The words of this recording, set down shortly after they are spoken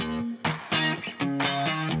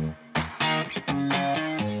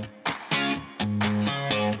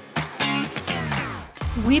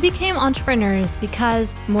We became entrepreneurs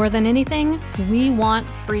because, more than anything, we want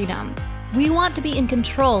freedom. We want to be in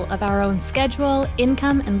control of our own schedule,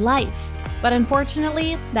 income, and life. But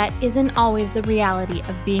unfortunately, that isn't always the reality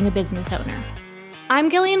of being a business owner.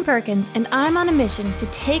 I'm Gillian Perkins, and I'm on a mission to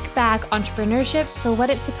take back entrepreneurship for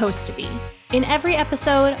what it's supposed to be. In every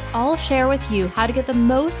episode, I'll share with you how to get the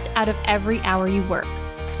most out of every hour you work,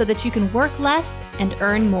 so that you can work less and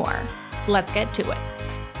earn more. Let's get to it.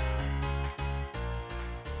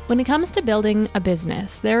 When it comes to building a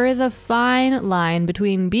business, there is a fine line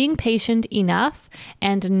between being patient enough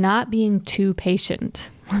and not being too patient.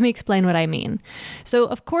 Let me explain what I mean. So,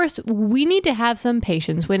 of course, we need to have some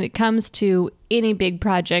patience when it comes to any big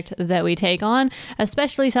project that we take on,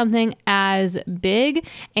 especially something as big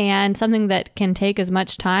and something that can take as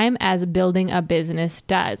much time as building a business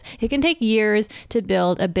does. It can take years to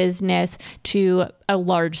build a business to a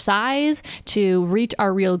large size, to reach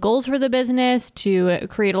our real goals for the business, to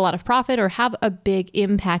create a lot of profit or have a big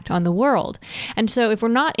impact on the world. And so if we're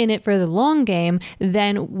not in it for the long game,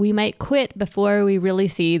 then we might quit before we really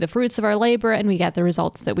see the fruits of our labor and we get the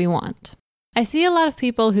results that we want. I see a lot of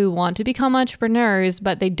people who want to become entrepreneurs,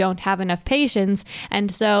 but they don't have enough patience.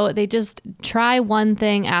 And so they just try one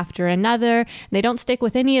thing after another. They don't stick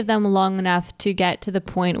with any of them long enough to get to the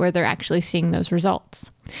point where they're actually seeing those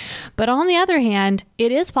results. But on the other hand,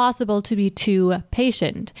 it is possible to be too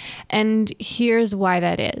patient. And here's why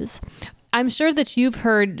that is. I'm sure that you've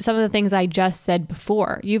heard some of the things I just said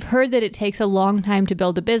before. You've heard that it takes a long time to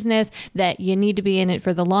build a business, that you need to be in it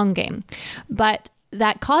for the long game. But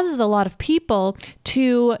that causes a lot of people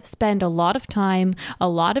to spend a lot of time, a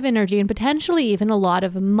lot of energy, and potentially even a lot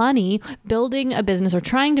of money building a business or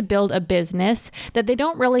trying to build a business that they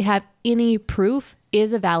don't really have any proof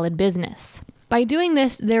is a valid business. By doing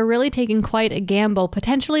this, they're really taking quite a gamble,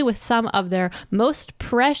 potentially with some of their most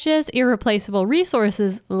precious, irreplaceable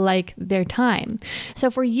resources like their time. So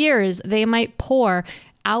for years, they might pour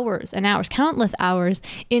hours and hours, countless hours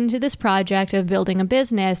into this project of building a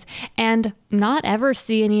business and not ever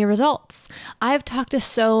see any results. I've talked to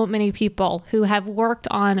so many people who have worked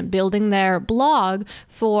on building their blog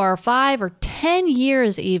for 5 or 10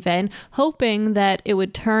 years even, hoping that it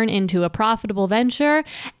would turn into a profitable venture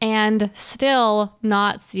and still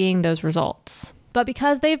not seeing those results. But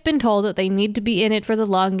because they've been told that they need to be in it for the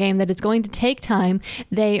long game, that it's going to take time,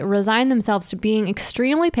 they resign themselves to being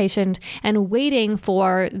extremely patient and waiting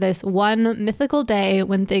for this one mythical day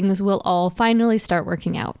when things will all finally start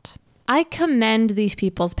working out. I commend these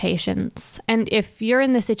people's patience. And if you're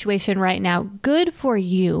in this situation right now, good for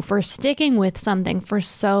you for sticking with something for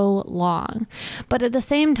so long. But at the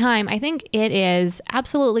same time, I think it is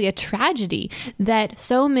absolutely a tragedy that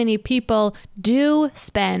so many people do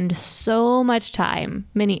spend so much time,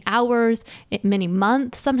 many hours, many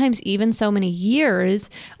months, sometimes even so many years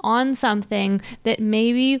on something that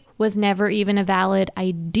maybe was never even a valid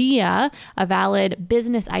idea, a valid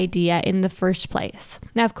business idea in the first place.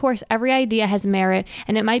 Now, of course, every idea has merit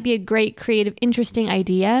and it might be a great, creative, interesting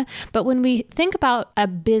idea. But when we think about a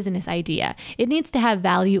business idea, it needs to have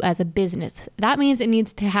value as a business. That means it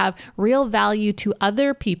needs to have real value to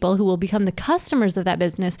other people who will become the customers of that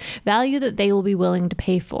business, value that they will be willing to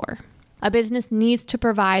pay for. A business needs to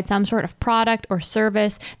provide some sort of product or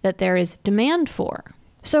service that there is demand for.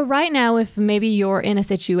 So right now, if maybe you're in a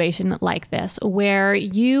situation like this, where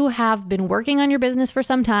you have been working on your business for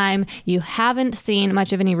some time, you haven't seen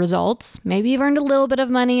much of any results, maybe you've earned a little bit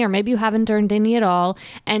of money, or maybe you haven't earned any at all,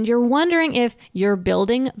 and you're wondering if you're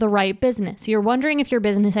building the right business. You're wondering if your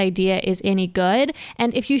business idea is any good,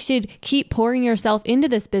 and if you should keep pouring yourself into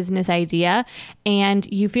this business idea, and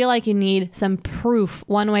you feel like you need some proof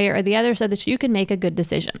one way or the other so that you can make a good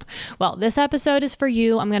decision. Well, this episode is for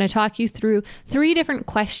you. I'm going to talk you through 3 different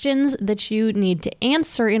questions that you need to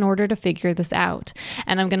answer in order to figure this out.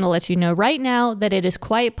 And I'm going to let you know right now that it is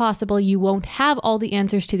quite possible you won't have all the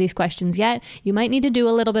answers to these questions yet. You might need to do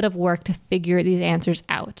a little bit of work to figure these answers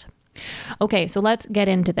out. Okay, so let's get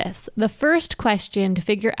into this. The first question to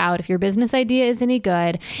figure out if your business idea is any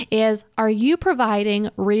good is, are you providing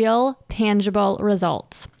real, tangible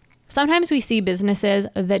results? Sometimes we see businesses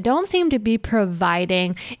that don't seem to be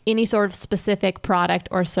providing any sort of specific product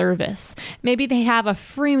or service. Maybe they have a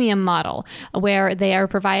freemium model where they are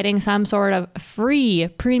providing some sort of free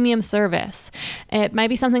premium service. It might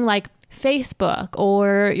be something like Facebook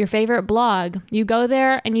or your favorite blog. You go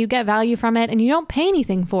there and you get value from it and you don't pay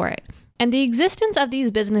anything for it. And the existence of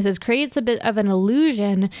these businesses creates a bit of an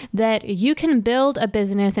illusion that you can build a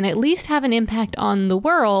business and at least have an impact on the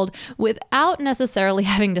world without necessarily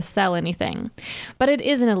having to sell anything. But it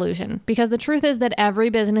is an illusion, because the truth is that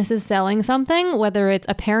every business is selling something, whether it's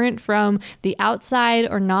apparent from the outside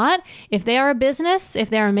or not. If they are a business,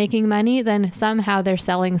 if they are making money, then somehow they're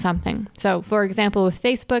selling something. So for example, with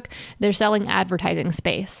Facebook, they're selling advertising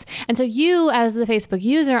space. And so you as the Facebook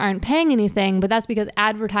user aren't paying anything, but that's because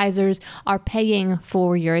advertisers are paying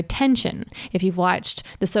for your attention. If you've watched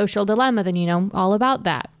The Social Dilemma, then you know all about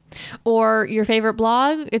that. Or your favorite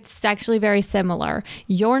blog, it's actually very similar.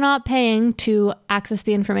 You're not paying to access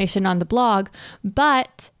the information on the blog,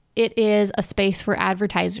 but it is a space for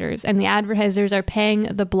advertisers, and the advertisers are paying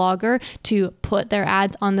the blogger to put their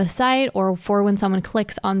ads on the site or for when someone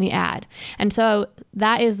clicks on the ad. And so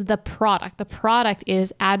that is the product. The product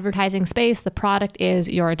is advertising space. The product is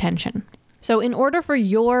your attention. So in order for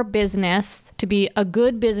your business to be a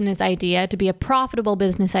good business idea, to be a profitable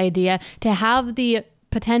business idea, to have the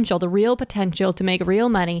potential, the real potential to make real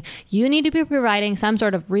money, you need to be providing some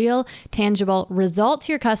sort of real, tangible result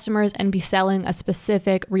to your customers and be selling a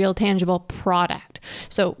specific, real, tangible product.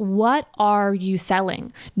 So what are you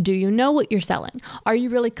selling? Do you know what you're selling? Are you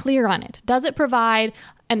really clear on it? Does it provide,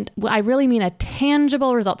 and I really mean a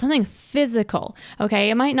tangible result, something physical, okay?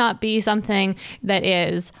 It might not be something that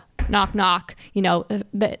is knock, knock,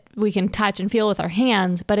 that we can touch and feel with our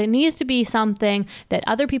hands, but it needs to be something that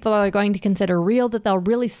other people are going to consider real, that they'll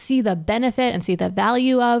really see the benefit and see the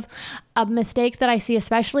value of. A mistake that I see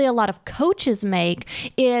especially a lot of coaches make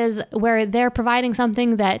is where they're providing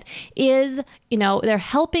something that is, they're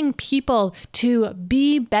helping people to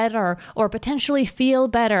be better or potentially feel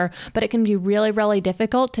better, but it can be really, really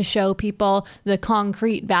difficult to show people the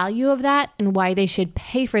concrete value of that and why they should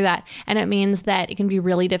pay for that. And it means that it can be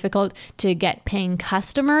really difficult to get paying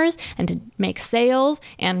customers and to make sales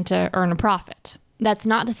and to earn a profit. That's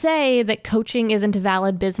not to say that coaching isn't a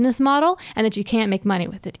valid business model and that you can't make money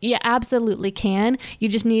with it. You absolutely can. You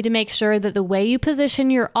just need to make sure that the way you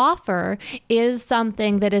position your offer is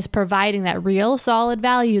something that is providing that real solid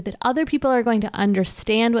value, that other people are going to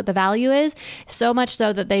understand what the value is, so much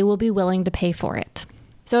so that they will be willing to pay for it.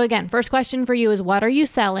 So again, first question for you is, what are you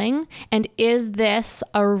selling? And is this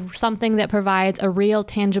something that provides a real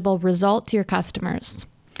tangible result to your customers?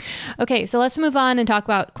 Okay, so let's move on and talk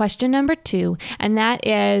about question number 2, and that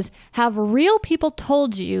is, have real people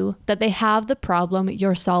told you that they have the problem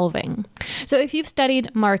you're solving? So if you've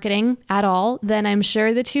studied marketing at all, then I'm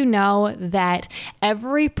sure that you know that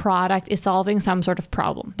every product is solving some sort of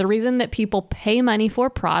problem. The reason that people pay money for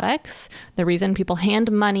products, the reason people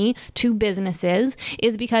hand money to businesses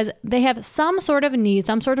is because they have some sort of need,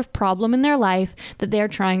 some sort of problem in their life that they're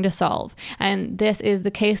trying to solve. And this is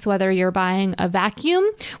the case whether you're buying a vacuum,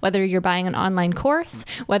 whether you're buying an online course,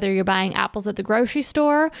 whether you're buying apples at the grocery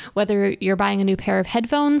store, whether you're buying a new pair of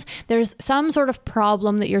headphones, there's some sort of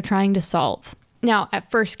problem that you're trying to solve. Now, at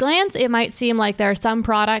first glance, it might seem like there are some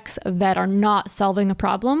products that are not solving a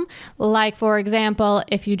problem. Like, for example,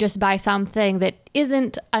 if you just buy something that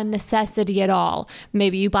isn't a necessity at all.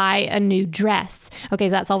 Maybe you buy a new dress. Okay,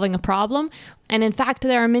 is that solving a problem? And in fact,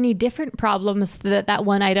 there are many different problems that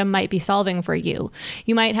one item might be solving for you.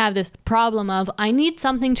 You might have this problem of, I need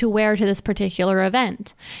something to wear to this particular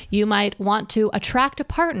event. You might want to attract a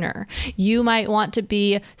partner. You might want to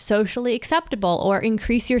be socially acceptable or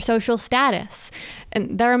increase your social status.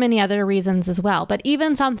 And there are many other reasons as well. But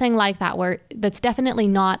even something like that, where that's definitely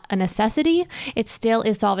not a necessity, it still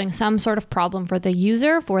is solving some sort of problem for the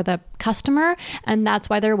user, for the customer, and that's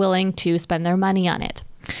why they're willing to spend their money on it.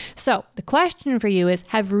 So the question for you is,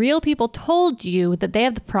 have real people told you that they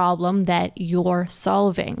have the problem that you're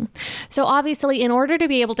solving? So obviously, in order to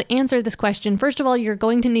be able to answer this question, first of all, you're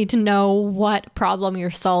going to need to know what problem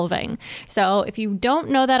you're solving. So if you don't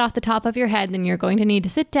know that off the top of your head, then you're going to need to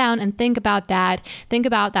sit down and think about that. Think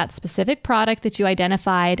about that specific product that you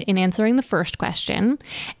identified in answering the first question,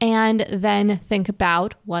 and then think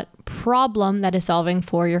about what problem that is solving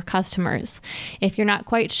for your customers. If you're not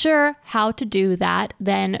quite sure how to do that,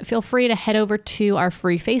 then feel free to head over to our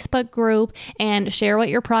free Facebook group and share what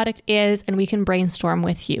your product is, and we can brainstorm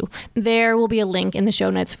with you. There will be a link in the show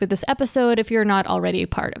notes for this episode if you're not already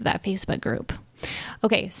part of that Facebook group.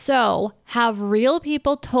 Okay, so have real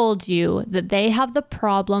people told you that they have the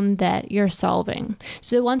problem that you're solving?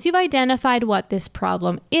 So once you've identified what this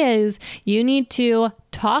problem is, you need to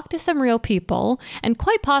talk to some real people, and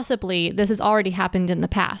quite possibly this has already happened in the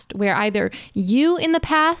past, where either you in the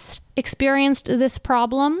past experienced this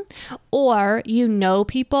problem, or you know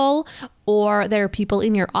people, or there are people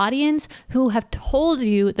in your audience who have told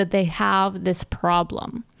you that they have this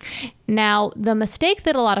problem. Now, the mistake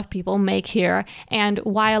that a lot of people make here, and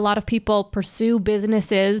why a lot of people pursue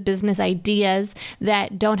business ideas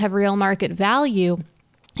that don't have real market value,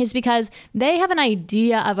 is because they have an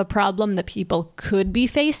idea of a problem that people could be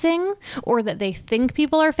facing or that they think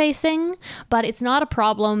people are facing, but it's not a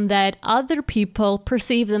problem that other people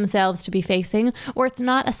perceive themselves to be facing, or it's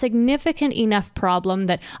not a significant enough problem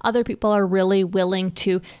that other people are really willing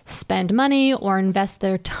to spend money or invest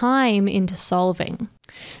their time into solving.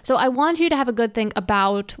 So I want you to have a good think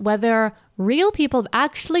about whether real people have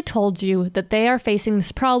actually told you that they are facing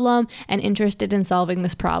this problem and interested in solving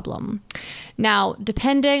this problem. Now,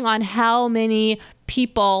 depending on how many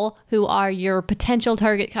people who are your potential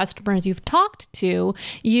target customers you've talked to,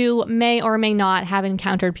 you may or may not have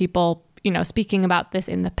encountered people speaking about this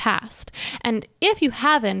in the past. And if you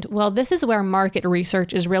haven't, well, this is where market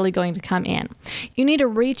research is really going to come in. You need to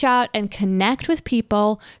reach out and connect with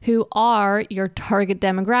people who are your target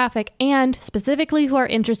demographic and specifically who are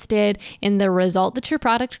interested in the result that your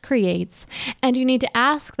product creates. And you need to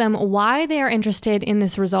ask them why they are interested in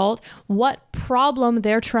this result, what problem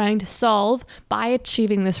they're trying to solve by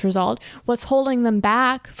achieving this result, what's holding them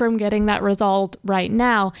back from getting that result right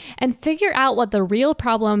now, and figure out what the real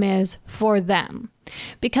problem is for them.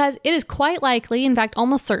 Because it is quite likely, in fact,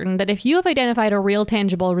 almost certain, that if you have identified a real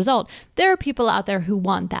tangible result, there are people out there who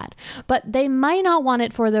want that. But they might not want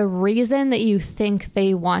it for the reason that you think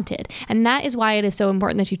they want it. And that is why it is so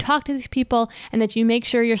important that you talk to these people and that you make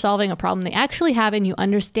sure you're solving a problem they actually have and you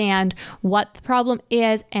understand what the problem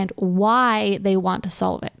is and why they want to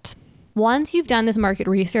solve it. Once you've done this market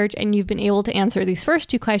research and you've been able to answer these first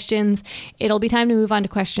two questions, it'll be time to move on to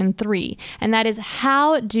question 3. And that is,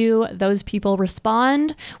 how do those people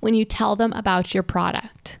respond when you tell them about your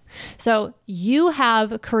product? So you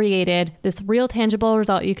have created this real tangible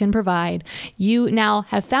result you can provide. You now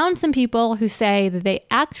have found some people who say that they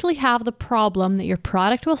actually have the problem that your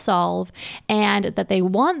product will solve and that they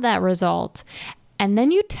want that result. And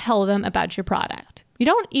then you tell them about your product. You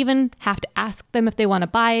don't even have to ask them if they want to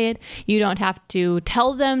buy it. You don't have to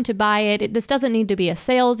tell them to buy it. This doesn't need to be a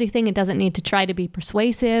salesy thing. It doesn't need to try to be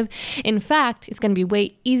persuasive. In fact, it's going to be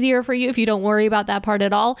way easier for you if you don't worry about that part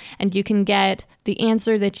at all, and you can get the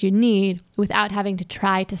answer that you need without having to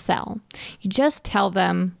try to sell. You just tell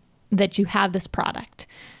them that you have this product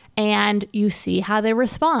and you see how they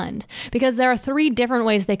respond, because there are 3 different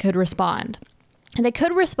ways they could respond. And they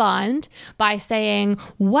could respond by saying,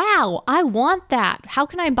 wow, I want that. How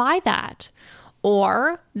can I buy that?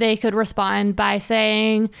 Or they could respond by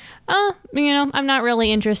saying, I'm not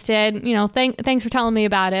really interested. Thanks for telling me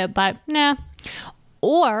about it, but nah.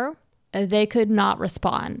 Or they could not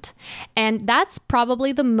respond. And that's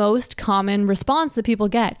probably the most common response that people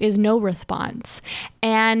get, is no response.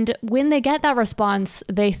 And when they get that response,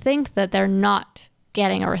 they think that they're not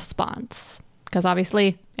getting a response. Because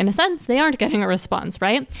obviously, in a sense, they aren't getting a response,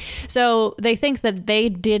 right? So they think that they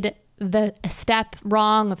did the step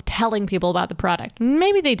wrong of telling people about the product.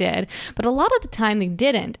 Maybe they did, but a lot of the time they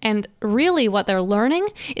didn't. And really what they're learning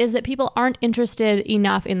is that people aren't interested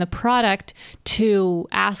enough in the product to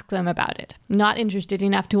ask them about it, not interested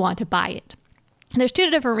enough to want to buy it. There's 2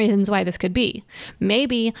 different reasons why this could be.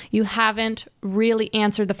 Maybe you haven't really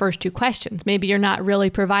answered the first 2 questions. Maybe you're not really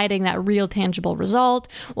providing that real tangible result,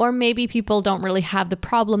 or maybe people don't really have the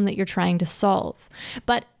problem that you're trying to solve.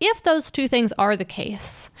 But if those 2 things are the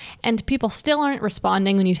case, and people still aren't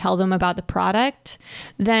responding when you tell them about the product,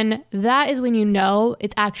 then that is when you know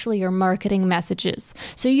it's actually your marketing messages.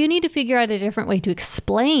 So you need to figure out a different way to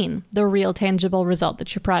explain the real tangible result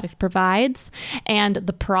that your product provides and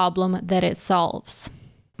the problem that it solves.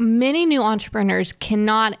 Many new entrepreneurs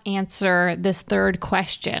cannot answer this 3rd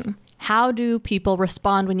question. How do people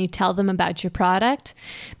respond when you tell them about your product?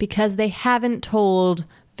 Because they haven't told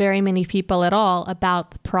very many people at all about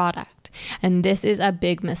the product. And this is a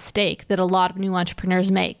big mistake that a lot of new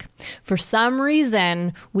entrepreneurs make. For some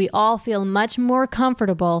reason, we all feel much more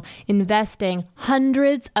comfortable investing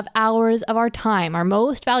hundreds of hours of our time, our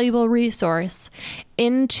most valuable resource,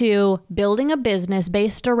 into building a business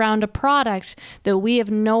based around a product that we have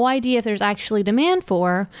no idea if there's actually demand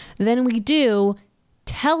for, than we do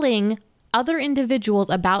telling other individuals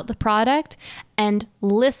about the product and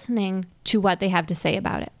listening to what they have to say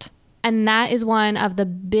about it. And that is one of the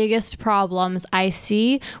biggest problems I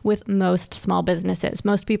see with most small businesses,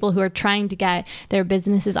 most people who are trying to get their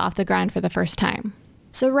businesses off the ground for the first time.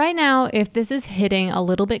 So right now, if this is hitting a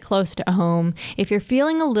little bit close to home, if you're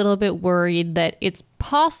feeling a little bit worried that it's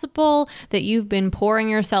possible that you've been pouring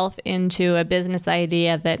yourself into a business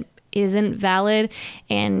idea that isn't valid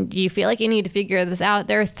and you feel like you need to figure this out,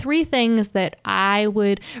 there are 3 things that I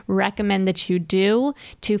would recommend that you do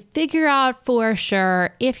to figure out for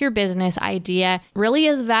sure if your business idea really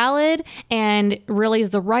is valid and really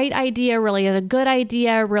is the right idea, really is a good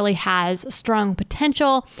idea, really has strong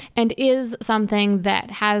potential, and is something that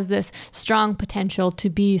has this strong potential to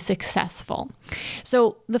be successful.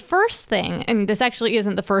 So the first thing, and this actually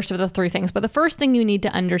isn't the first of the 3 things, but the first thing you need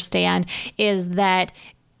to understand is that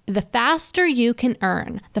the faster you can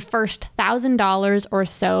earn the first $1,000 or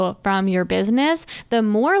so from your business, the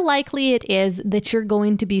more likely it is that you're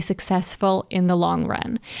going to be successful in the long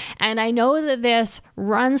run. And I know that this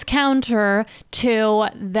runs counter to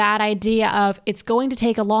that idea of it's going to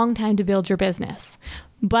take a long time to build your business.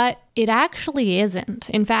 But it actually isn't.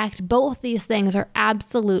 In fact, both these things are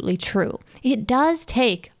absolutely true. It does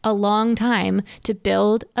take a long time to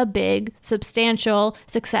build a big, substantial,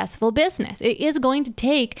 successful business. It is going to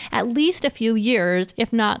take at least a few years,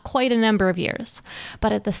 if not quite a number of years.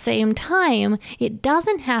 But at the same time, it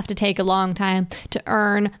doesn't have to take a long time to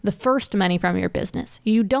earn the first money from your business.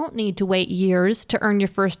 You don't need to wait years to earn your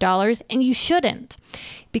first dollars, and you shouldn't.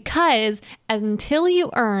 Because until you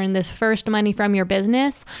earn this first money from your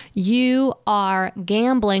business, you are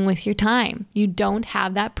gambling with your time. You don't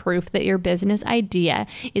have that proof that your business idea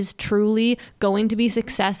is truly going to be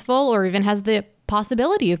successful or even has the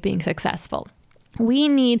possibility of being successful. We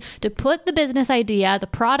need to put the business idea, the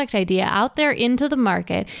product idea out there into the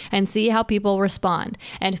market and see how people respond.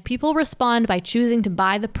 And if people respond by choosing to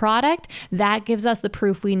buy the product, that gives us the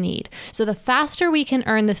proof we need. So the faster we can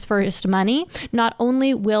earn this first money, not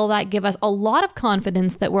only will that give us a lot of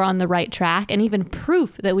confidence that we're on the right track and even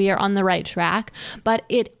proof that we are on the right track, but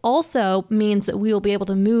it also means that we will be able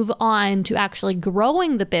to move on to actually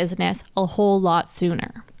growing the business a whole lot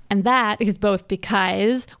sooner. And that is both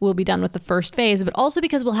because we'll be done with the first phase, but also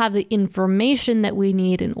because we'll have the information that we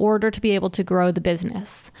need in order to be able to grow the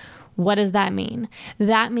business. What does that mean?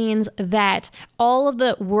 That means that all of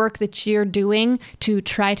the work that you're doing to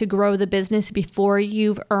try to grow the business before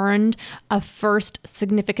you've earned a first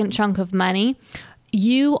significant chunk of money,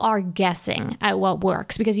 you are guessing at what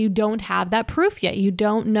works because you don't have that proof yet. You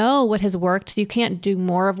don't know what has worked. So you can't do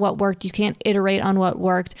more of what worked. You can't iterate on what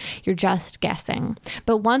worked. You're just guessing.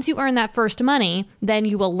 But once you earn that first money, then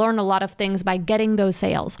you will learn a lot of things by getting those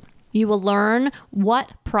sales. You will learn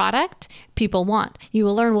what product people want. You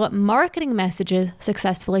will learn what marketing messages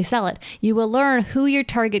successfully sell it. You will learn who your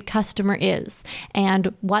target customer is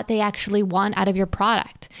and what they actually want out of your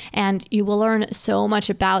product. And you will learn so much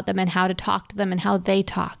about them and how to talk to them and how they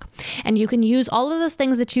talk. And you can use all of those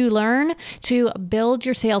things that you learn to build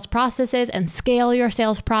your sales processes and scale your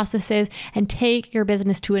sales processes and take your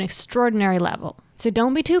business to an extraordinary level. So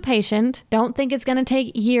don't be too patient. Don't think it's going to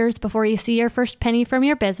take years before you see your first penny from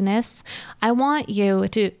your business. I want you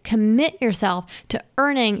to commit yourself to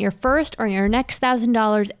earning your first or your next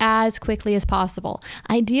 $1,000 as quickly as possible,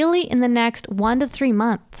 ideally in the next 1 to 3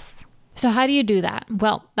 months. So how do you do that?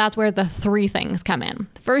 Well, that's where the 3 things come in.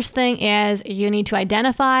 The first thing is you need to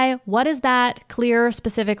identify what is that clear,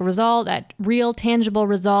 specific result, that real, tangible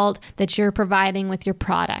result that you're providing with your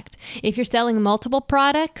product. If you're selling multiple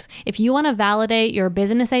products, if you want to validate your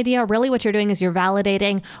business idea, really what you're doing is you're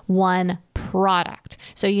validating one product.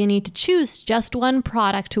 So you need to choose just one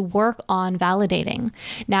product to work on validating.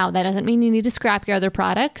 Now, that doesn't mean you need to scrap your other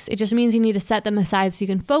products. It just means you need to set them aside so you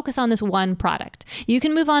can focus on this one product. You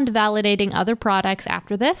can move on to validating other products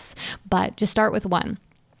after this, but just start with one.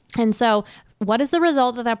 And so what is the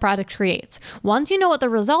result that product creates? Once you know what the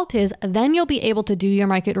result is, then you'll be able to do your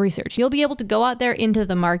market research. You'll be able to go out there into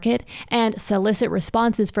the market and solicit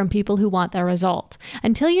responses from people who want the result.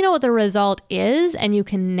 Until you know what the result is and you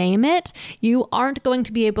can name it, you aren't going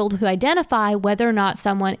to be able to identify whether or not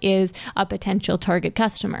someone is a potential target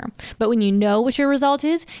customer. But when you know what your result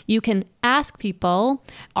is, you can ask people,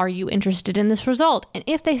 are you interested in this result? And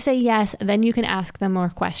if they say yes, then you can ask them more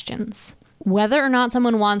questions. Whether or not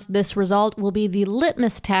someone wants this result will be the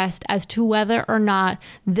litmus test as to whether or not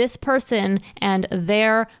this person and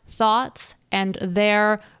their thoughts and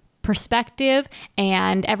their perspective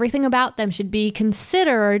and everything about them should be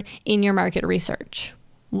considered in your market research.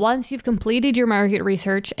 Once you've completed your market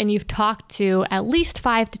research and you've talked to at least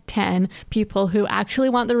 5 to 10 people who actually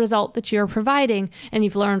want the result that you're providing, and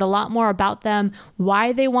you've learned a lot more about them,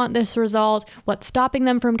 why they want this result, what's stopping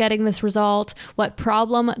them from getting this result, what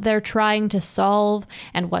problem they're trying to solve,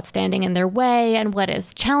 and what's standing in their way, and what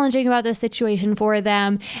is challenging about this situation for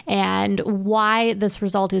them, and why this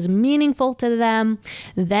result is meaningful to them,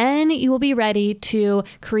 then you will be ready to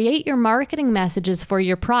create your marketing messages for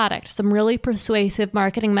your product. Some really persuasive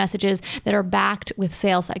marketing messages that are backed with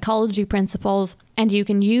sales psychology principles. And you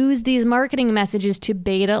can use these marketing messages to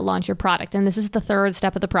beta launch your product. And this is the third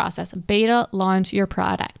step of the process, beta launch your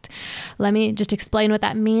product. Let me just explain what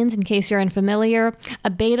that means in case you're unfamiliar.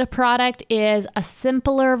 A beta product is a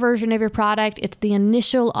simpler version of your product. It's the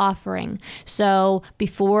initial offering. So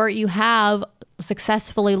before you have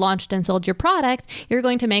successfully launched and sold your product, you're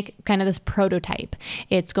going to make kind of this prototype.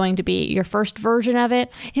 It's going to be your first version of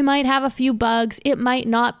it. It might have a few bugs. It might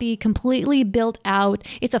not be completely built out.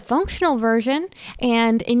 It's a functional version,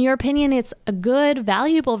 and in your opinion, it's a good,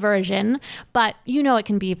 valuable version, but you know it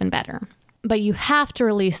can be even better. But you have to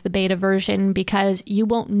release the beta version because you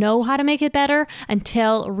won't know how to make it better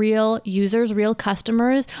until real users, real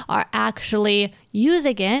customers are actually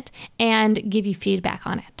using it and give you feedback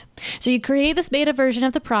on it. So you create this beta version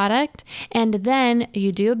of the product, and then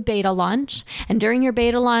you do a beta launch. And during your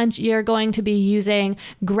beta launch, you're going to be using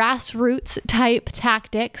grassroots type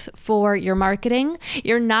tactics for your marketing.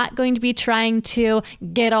 You're not going to be trying to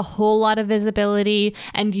get a whole lot of visibility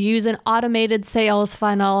and use an automated sales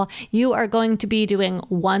funnel. You are going to be doing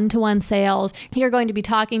one-to-one sales. You're going to be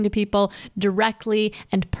talking to people directly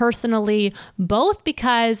and personally, both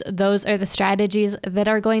because those are the strategies that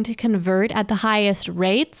are going to convert at the highest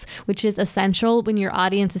rates, which is essential when your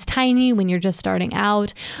audience is tiny, when you're just starting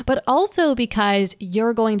out, but also because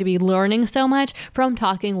you're going to be learning so much from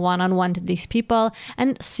talking one-on-one to these people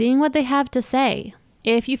and seeing what they have to say.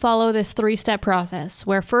 If you follow this 3-step process,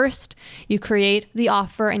 where first you create the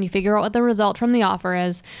offer and you figure out what the result from the offer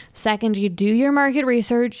is, second, you do your market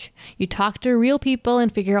research, you talk to real people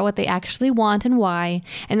and figure out what they actually want and why,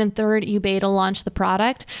 and then third, you beta launch the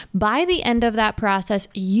product, by the end of that process,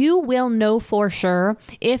 you will know for sure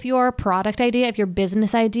if your product idea, if your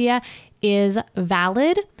business idea is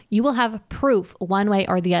valid. You will have proof one way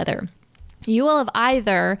or the other. You will have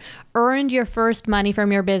either earned your first money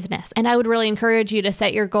from your business, and I would really encourage you to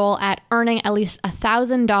set your goal at earning at least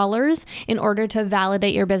 $1,000 in order to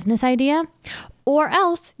validate your business idea, or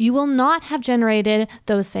else you will not have generated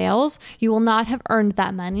those sales. You will not have earned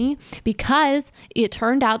that money because it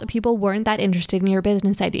turned out that people weren't that interested in your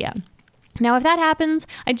business idea. Now, if that happens,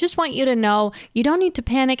 I just want you to know you don't need to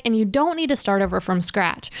panic and you don't need to start over from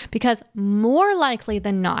scratch, because more likely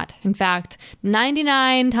than not, in fact,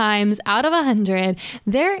 99 times out of 100,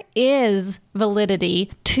 there is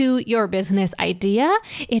validity to your business idea.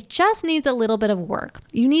 It just needs a little bit of work.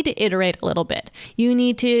 You need to iterate a little bit. You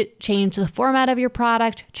need to change the format of your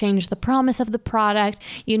product, change the promise of the product.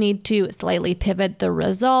 You need to slightly pivot the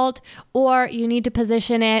result, or you need to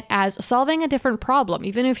position it as solving a different problem,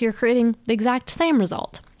 even if you're creating the exact same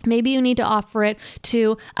result. Maybe you need to offer it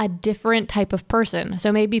to a different type of person.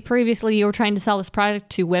 So maybe previously you were trying to sell this product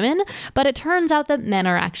to women, but it turns out that men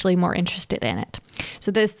are actually more interested in it.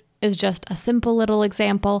 So this is just a simple little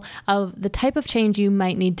example of the type of change you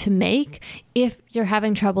might need to make if you're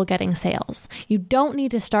having trouble getting sales. You don't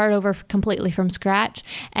need to start over completely from scratch.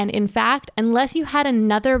 And in fact, unless you had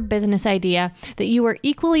another business idea that you were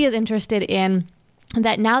equally as interested in,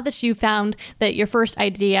 that now that you found that your first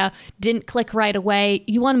idea didn't click right away,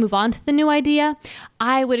 you want to move on to the new idea,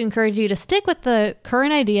 I would encourage you to stick with the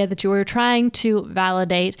current idea that you were trying to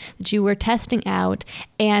validate, that you were testing out,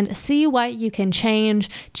 and see what you can change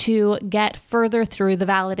to get further through the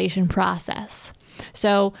validation process.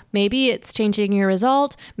 So maybe it's changing your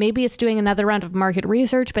result. Maybe it's doing another round of market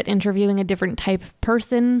research, but interviewing a different type of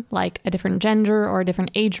person, like a different gender or a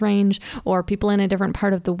different age range, or people in a different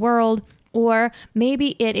part of the world. Or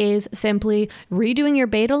maybe it is simply redoing your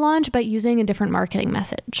beta launch but using a different marketing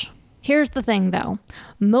message. Here's the thing though,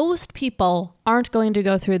 most people aren't going to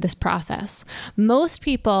go through this process. Most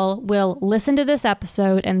people will listen to this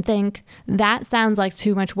episode and think, that sounds like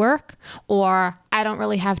too much work, or I don't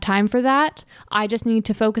really have time for that. I just need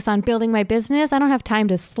to focus on building my business. I don't have time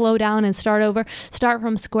to slow down and start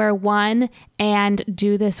from square one and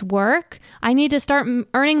do this work. I need to start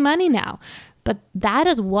earning money now. But that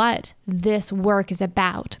is what this work is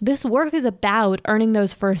about. This work is about earning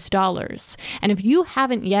those first dollars. And if you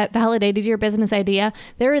haven't yet validated your business idea,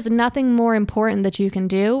 there is nothing more important that you can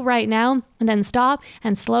do right now And then stop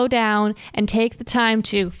and slow down and take the time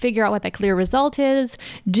to figure out what that clear result is,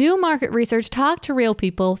 do market research, talk to real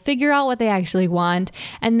people, figure out what they actually want,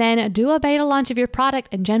 and then do a beta launch of your product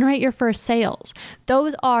and generate your first sales.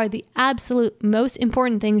 Those are the absolute most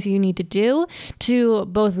important things you need to do to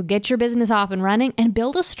both get your business off and running and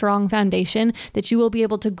build a strong foundation that you will be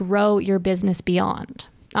able to grow your business beyond.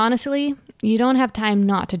 Honestly, you don't have time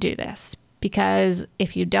not to do this. Because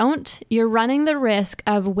if you don't, you're running the risk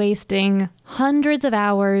of wasting hundreds of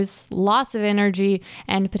hours, lots of energy,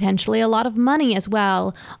 and potentially a lot of money as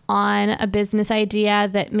well on a business idea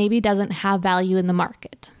that maybe doesn't have value in the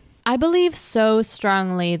market. I believe so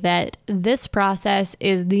strongly that this process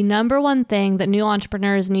is the number one thing that new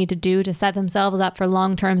entrepreneurs need to do to set themselves up for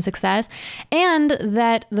long-term success, and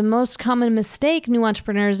that the most common mistake new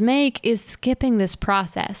entrepreneurs make is skipping this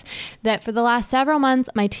process. That for the last several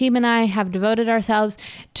months, my team and I have devoted ourselves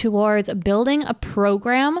towards building a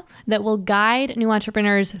program that will guide new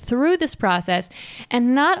entrepreneurs through this process,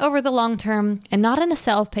 and not over the long term and not in a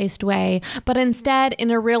self-paced way, but instead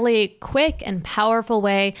in a really quick and powerful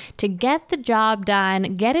way to get the job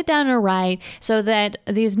done, get it done right, so that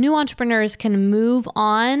these new entrepreneurs can move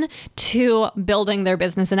on to building their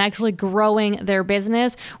business and actually growing their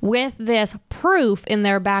business with this proof in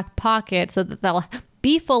their back pocket so that they'll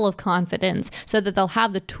be full of confidence, so that they'll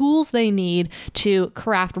have the tools they need to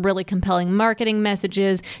craft really compelling marketing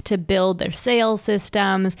messages, to build their sales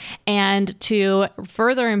systems, and to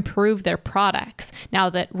further improve their products now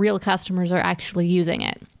that real customers are actually using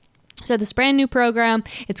it. So this brand new program,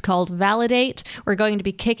 it's called Validate. We're going to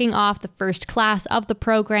be kicking off the first class of the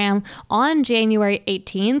program on January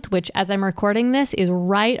 18th, which as I'm recording this is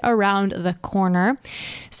right around the corner.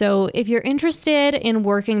 So if you're interested in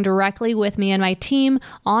working directly with me and my team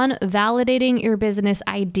on validating your business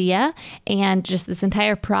idea and just this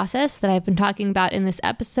entire process that I've been talking about in this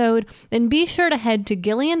episode, then be sure to head to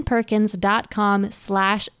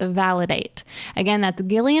GillianPerkins.com/validate. Again, that's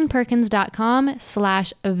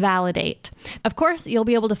GillianPerkins.com/validate. Of course, you'll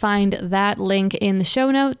be able to find that link in the show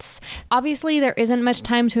notes. Obviously, there isn't much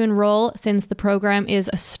time to enroll since the program is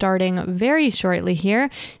starting very shortly here.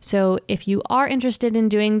 So if you are interested in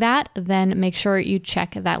doing that, then make sure you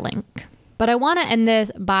check that link. But I want to end this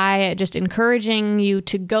by just encouraging you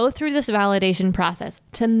to go through this validation process,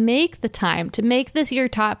 to make the time, to make this your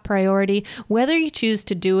top priority, whether you choose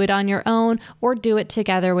to do it on your own or do it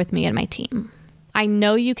together with me and my team. I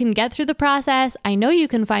know you can get through the process, I know you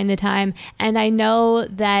can find the time, and I know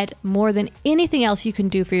that more than anything else you can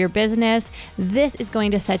do for your business, this is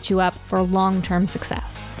going to set you up for long-term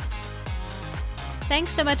success.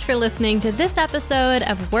 Thanks so much for listening to this episode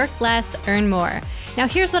of Work Less, Earn More. Now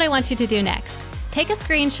here's what I want you to do next. Take a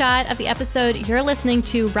screenshot of the episode you're listening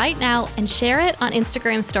to right now and share it on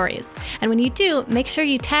Instagram stories. And when you do, make sure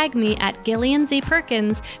you tag me at Gillian Z.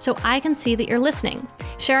 Perkins so I can see that you're listening.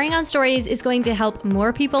 Sharing on stories is going to help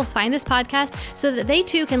more people find this podcast so that they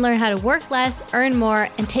too can learn how to work less, earn more,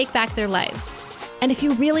 and take back their lives. And if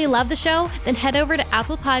you really love the show, then head over to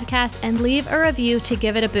Apple Podcasts and leave a review to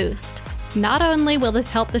give it a boost. Not only will this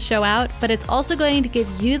help the show out, but it's also going to give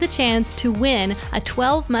you the chance to win a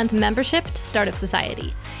 12-month membership to Startup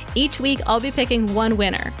Society. Each week, I'll be picking one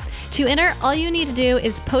winner. To enter, all you need to do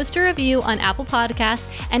is post a review on Apple Podcasts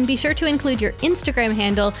and be sure to include your Instagram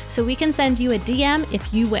handle so we can send you a DM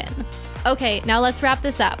if you win. Okay, now let's wrap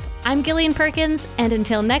this up. I'm Gillian Perkins, and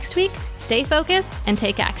until next week, stay focused and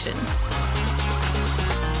take action.